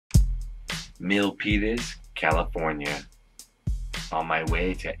Milpitas, California, on my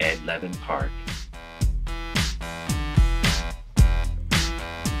way to Ed Levin Park.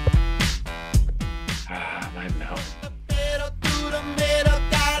 My mouth.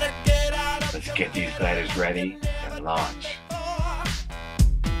 Let's get these gliders ready and launch.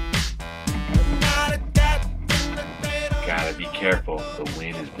 Gotta be careful, the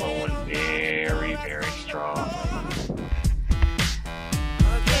wind is blowing very, very strong.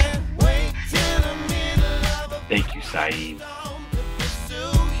 Thank you, Saeed.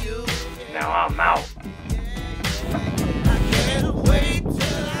 Now I'm out.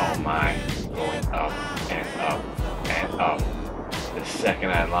 Oh my, going up and up and up. The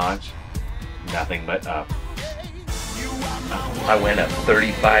second I launch, nothing but up. I went up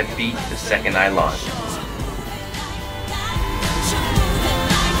 35 feet the second I launched.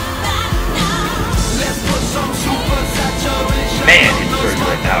 Man, it's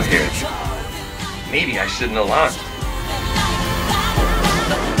turbulent out here. Maybe I shouldn't have launched.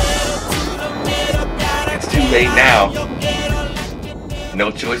 It's too late now. No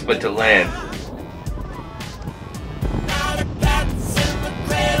choice but to land.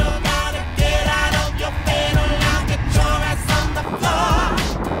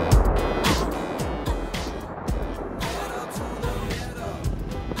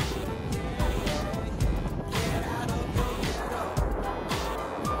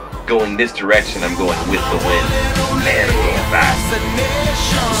 Going this direction, I'm going with the wind. Man, I'm going fast.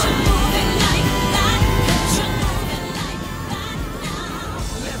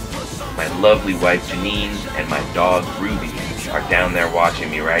 My lovely wife Janine and my dog Ruby are down there watching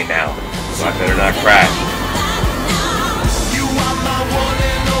me right now, so I better not crash. You are my one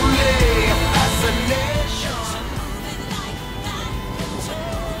and only fascination.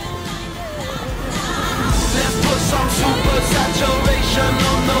 Let's put some super saturation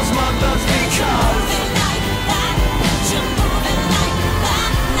on those mothers because you're moving like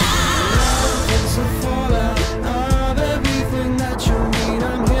that now. It's a fallout of everything that you need.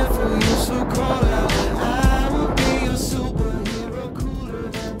 I'm here for you, so call out. I will be your superhero, cooler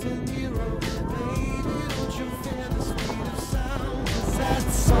than De Niro. Baby, don't you feel the speed of sound? 'Cause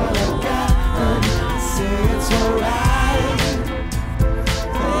that's all I got. Say it's alright.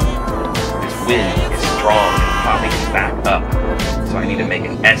 This wind is strong and popping me back up. So I need to make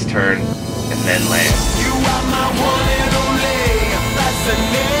an S-turn and then land. You are my one and only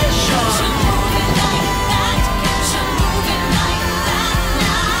fascination.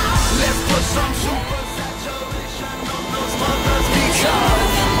 Let's put some super saturation on those mothers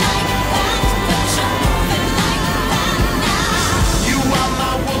because you are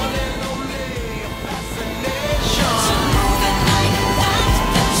my one and only fascination.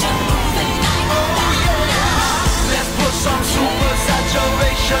 Oh yeah. Let's put some super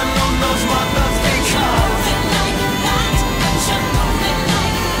saturation on those mothers because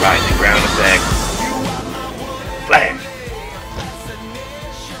ride the ground effect. Flash.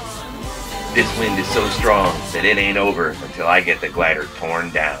 This wind is so strong that it ain't over until I get the glider torn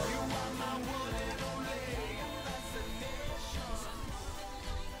down.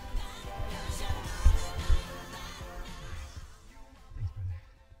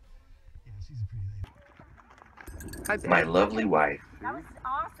 My lovely wife. That was an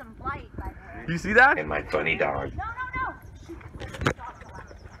awesome flight, by the way. You see that? And my funny dog. No.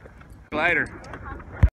 Glider.